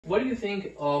what do you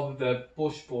think of the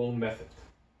push-pull method?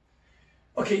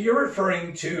 Okay, you're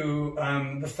referring to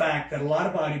the fact that a lot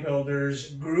of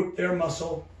bodybuilders group their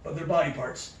muscle of their body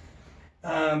parts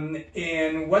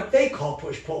in what they call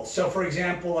push-pull. So for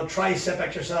example, a tricep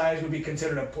exercise would be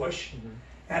considered a push,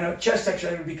 and a chest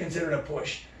exercise would be considered a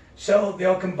push. So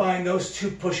they'll combine those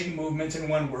two pushing movements in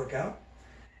one workout.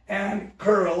 And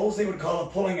curls, they would call a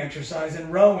pulling exercise,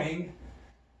 and rowing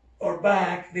or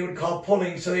back, they would call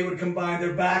pulling, so they would combine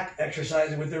their back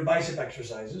exercises with their bicep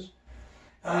exercises.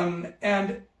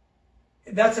 And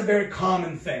that's a very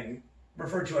common thing,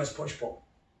 referred to as push-pull.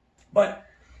 But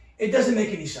it doesn't make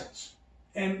any sense.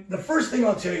 And the first thing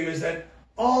I'll tell you is that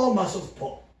all muscles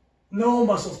pull, no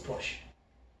muscles push.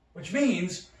 Which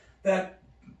means that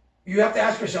you have to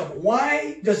ask yourself,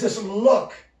 why does this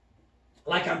look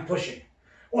like I'm pushing?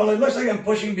 Well, it looks like I'm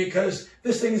pushing because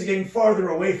this thing is getting farther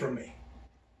away from me,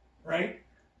 right?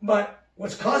 But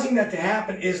what's causing that to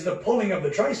happen is the pulling of the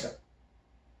tricep,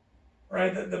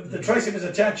 right? The tricep is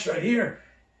attached right here.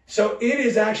 So it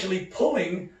is actually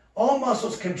pulling. All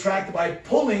muscles contract by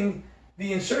pulling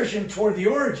the insertion toward the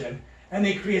origin, and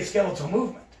they create skeletal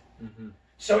movement.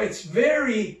 So it's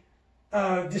very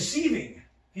deceiving,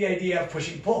 the idea of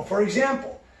pushing-pull. For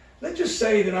example, let's just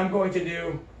say that I'm going to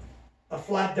do a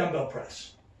flat dumbbell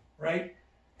press, right?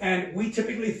 And we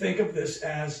typically think of this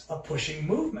as a pushing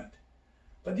movement.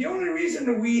 But the only reason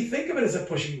that we think of it as a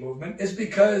pushing movement is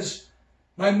because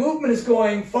my movement is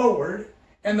going forward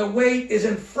and the weight is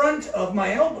in front of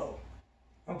my elbow.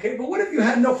 Okay, but what if you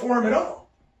had no forearm at all,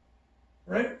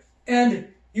 right? And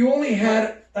you only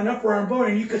had an upper arm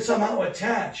bone and you could somehow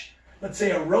attach, let's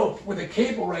say, a rope with a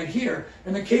cable right here,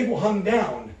 and the cable hung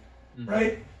down,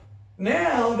 right?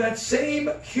 Now that same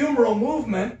humeral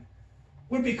movement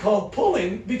would be called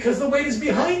pulling because the weight is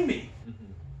behind me,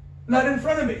 not in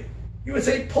front of me. You would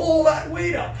say, pull that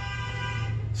weight up.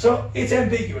 So it's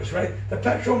ambiguous, right? The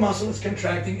pectoral muscle is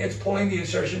contracting, it's pulling the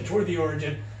insertion toward the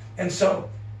origin. And so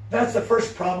that's the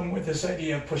first problem with this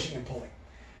idea of pushing and pulling.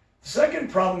 The second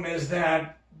problem is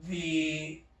that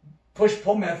the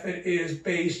push-pull method is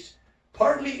based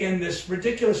partly in this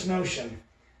ridiculous notion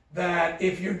that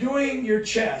if you're doing your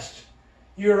chest,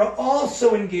 you're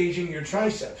also engaging your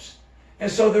triceps. And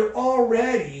so they're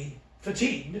already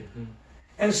fatigued.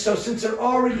 And so since they're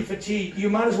already fatigued, you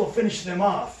might as well finish them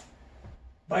off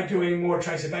by doing more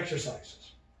tricep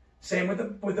exercises. Same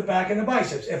with the back and the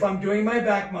biceps. If I'm doing my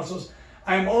back muscles,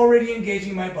 I'm already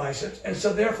engaging my biceps, and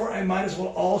so therefore I might as well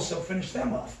also finish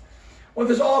them off. Well,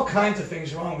 there's all kinds of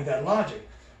things wrong with that logic.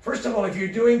 First of all, if you're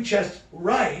doing chest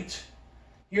right,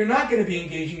 you're not going to be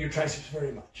engaging your triceps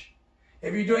very much.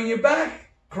 If you're doing your back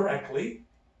correctly,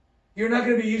 you're not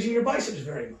going to be using your biceps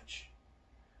very much.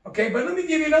 Okay, but let me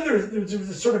give you another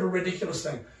sort of a ridiculous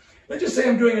thing. Let's just say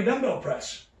I'm doing a dumbbell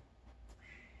press.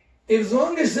 As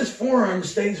long as this forearm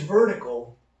stays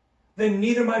vertical, then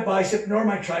neither my bicep nor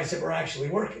my tricep are actually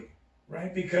working,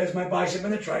 right? Because my bicep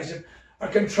and the tricep are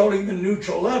controlling the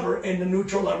neutral lever, and the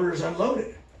neutral lever is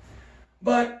unloaded.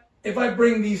 But if I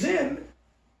bring these in,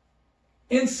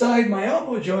 inside my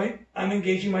elbow joint, I'm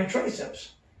engaging my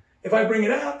triceps. If I bring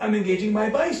it out, I'm engaging my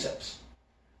biceps,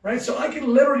 right? So I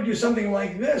can literally do something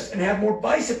like this and have more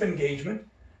bicep engagement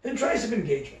than tricep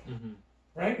engagement,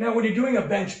 right? Now, when you're doing a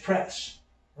bench press,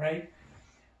 right,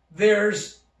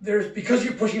 there's because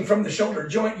you're pushing from the shoulder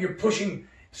joint, you're pushing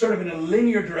sort of in a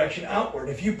linear direction outward.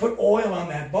 If you put oil on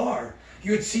that bar,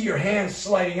 you would see your hands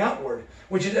sliding outward,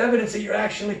 which is evidence that you're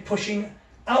actually pushing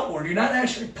outward. You're not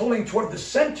actually pulling toward the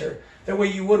center the way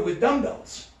you would with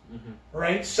dumbbells,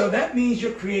 right? So that means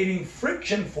you're creating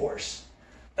friction force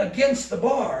against the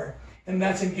bar, and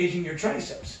that's engaging your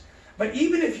triceps. But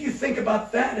even if you think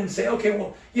about that and say, okay,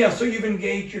 well, yeah, so you've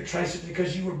engaged your triceps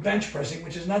because you were bench pressing,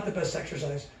 which is not the best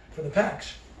exercise for the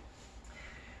pecs.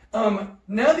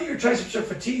 Now that your triceps are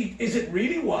fatigued, is it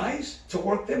really wise to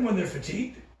work them when they're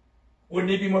fatigued?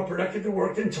 Wouldn't it be more productive to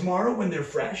work them tomorrow when they're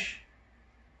fresh?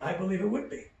 I believe it would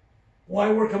be. Why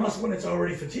work a muscle when it's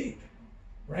already fatigued,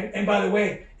 right? And by the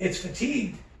way, it's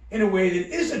fatigued in a way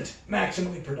that isn't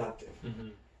maximally productive.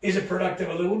 Is it productive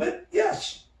a little bit?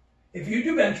 Yes. If you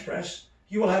do bench press,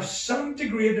 you will have some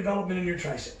degree of development in your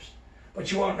triceps,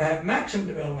 but you won't have maximum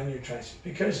development in your triceps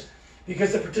because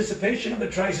the participation of the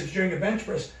triceps during a bench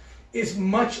press is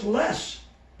much less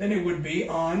than it would be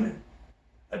on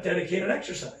a dedicated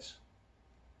exercise,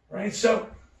 right? So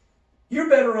you're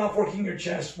better off working your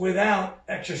chest without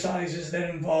exercises that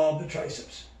involve the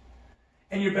triceps.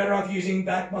 And you're better off using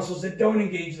back muscles that don't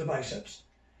engage the biceps.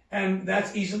 And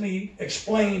that's easily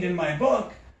explained in my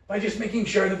book by just making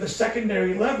sure that the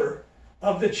secondary lever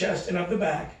of the chest and of the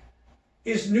back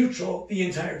is neutral the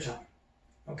entire time.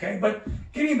 Okay, but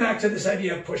getting back to this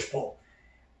idea of push-pull,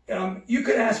 you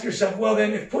could ask yourself, well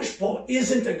then, if push-pull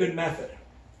isn't a good method,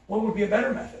 what would be a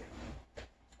better method?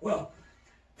 Well,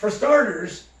 for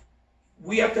starters,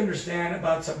 we have to understand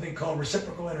about something called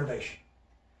reciprocal innervation.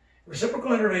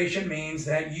 Reciprocal innervation means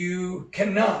that you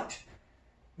cannot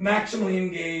maximally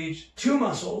engage two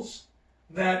muscles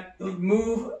that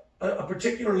move a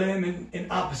particular limb in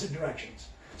opposite directions.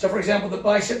 So for example, the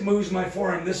bicep moves my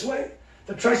forearm this way,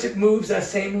 the tricep moves that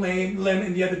same limb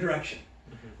in the other direction.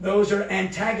 Those are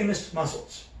antagonist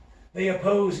muscles. They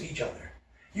oppose each other.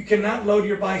 You cannot load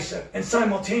your bicep and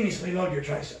simultaneously load your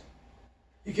tricep.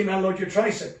 You cannot load your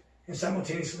tricep and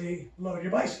simultaneously load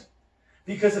your bicep,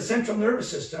 because the central nervous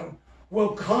system will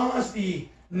cause the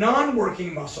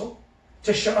non-working muscle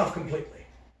to shut off completely.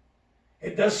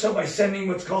 It does so by sending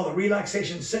what's called a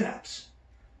relaxation synapse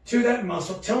to that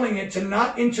muscle, telling it to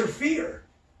not interfere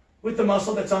with the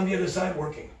muscle that's on the other side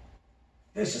working.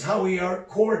 This is how we are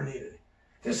coordinated.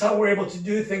 This is how we're able to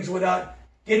do things without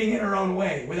getting in our own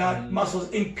way, without muscles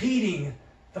impeding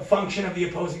the function of the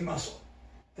opposing muscle.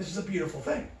 This is a beautiful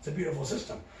thing. It's a beautiful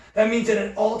system. That means that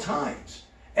at all times,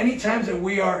 any times that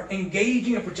we are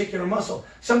engaging a particular muscle,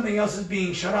 something else is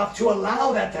being shut off to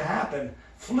allow that to happen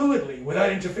fluidly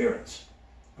without interference.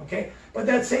 Okay? But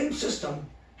that same system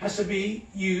has to be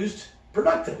used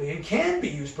productively and can be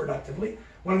used productively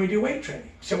when we do weight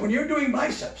training. So when you're doing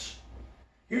biceps,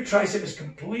 your tricep is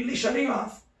completely shutting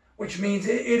off, which means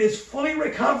it is fully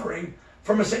recovering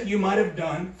from a set you might have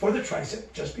done for the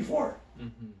tricep just before.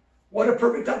 What a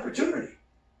perfect opportunity,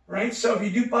 right? So if you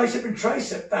do bicep and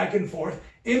tricep back and forth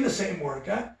in the same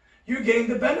workout, you're getting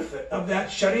the benefit of that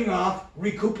shutting off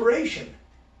recuperation,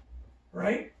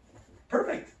 right?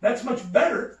 Perfect. That's much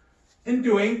better than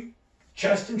doing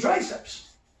chest and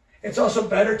triceps. It's also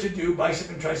better to do bicep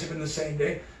and tricep in the same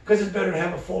day, because it's better to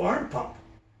have a full arm pump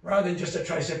rather than just a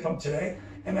tricep pump today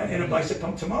and a bicep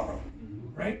pump tomorrow,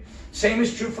 right? Same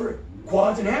is true for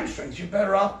quads and hamstrings. You're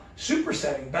better off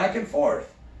supersetting back and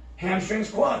forth. Hamstrings,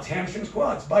 quads,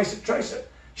 bicep, tricep,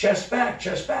 chest,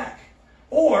 back.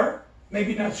 Or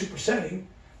maybe not supersetting,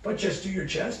 but just do your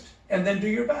chest and then do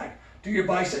your back. Do your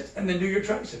biceps and then do your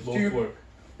triceps. Both work.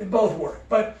 They both work.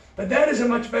 But that is a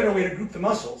much better way to group the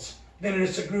muscles than it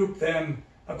is to group them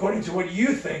according to what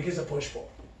you think is a push-pull.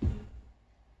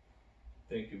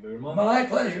 Thank you very much. My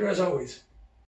pleasure, as always.